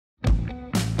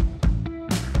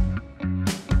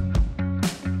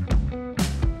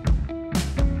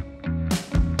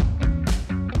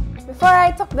Before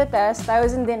I took the test, I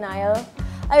was in denial.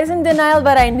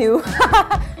 But I knew.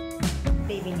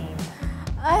 Baby name?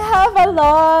 I have a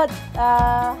lot.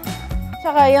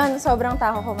 Tsaka yun, sobrang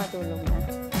tako ko matulog na.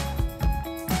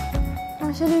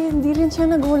 Actually, hindi rin siya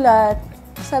nagulat.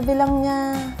 Sabi lang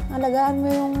niya, alagaan mo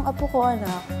yung apo ko,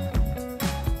 anak.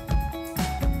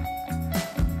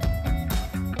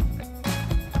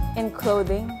 In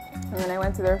clothing, and then I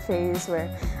went to their phase where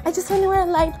I just want to wear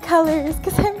light colors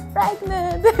because I'm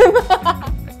pregnant.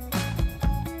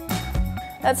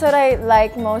 That's what I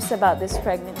like most about this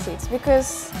pregnancy. It's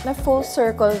because na full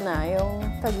circle na yung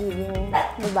pagiging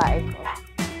babae ko.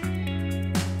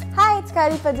 Hi, it's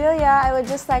Kylie Padilla. I would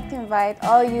just like to invite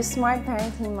all you smart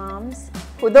parenting moms,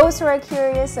 those who are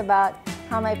curious about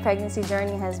how my pregnancy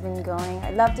journey has been going.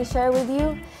 I'd love to share with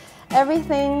you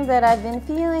everything that I've been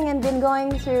feeling and been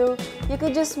going through. You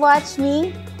could just watch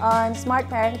me on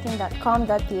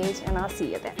smartparenting.com.ph and I'll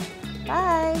see you there.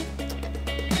 Bye!